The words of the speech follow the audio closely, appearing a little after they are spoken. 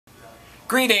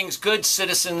Greetings, good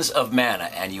citizens of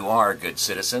Mana, and you are good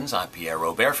citizens. I'm Pierre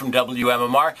from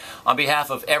WMMR. On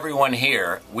behalf of everyone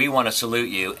here, we want to salute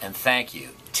you and thank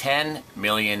you. 10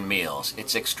 million meals.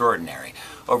 It's extraordinary.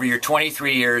 Over your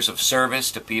 23 years of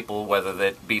service to people, whether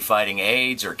that be fighting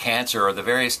AIDS or cancer or the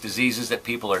various diseases that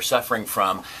people are suffering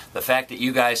from, the fact that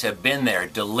you guys have been there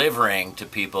delivering to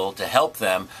people to help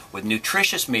them with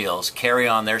nutritious meals carry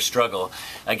on their struggle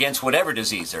against whatever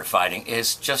disease they're fighting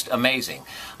is just amazing.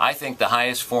 I think the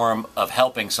highest form of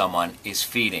helping someone is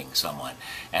feeding someone.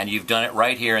 And you've done it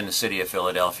right here in the city of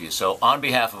Philadelphia. So on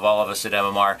behalf of all of us at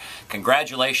MMR,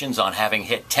 congratulations on having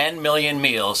hit 10 million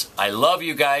meals. I love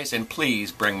you guys, and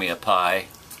please bring me a pie.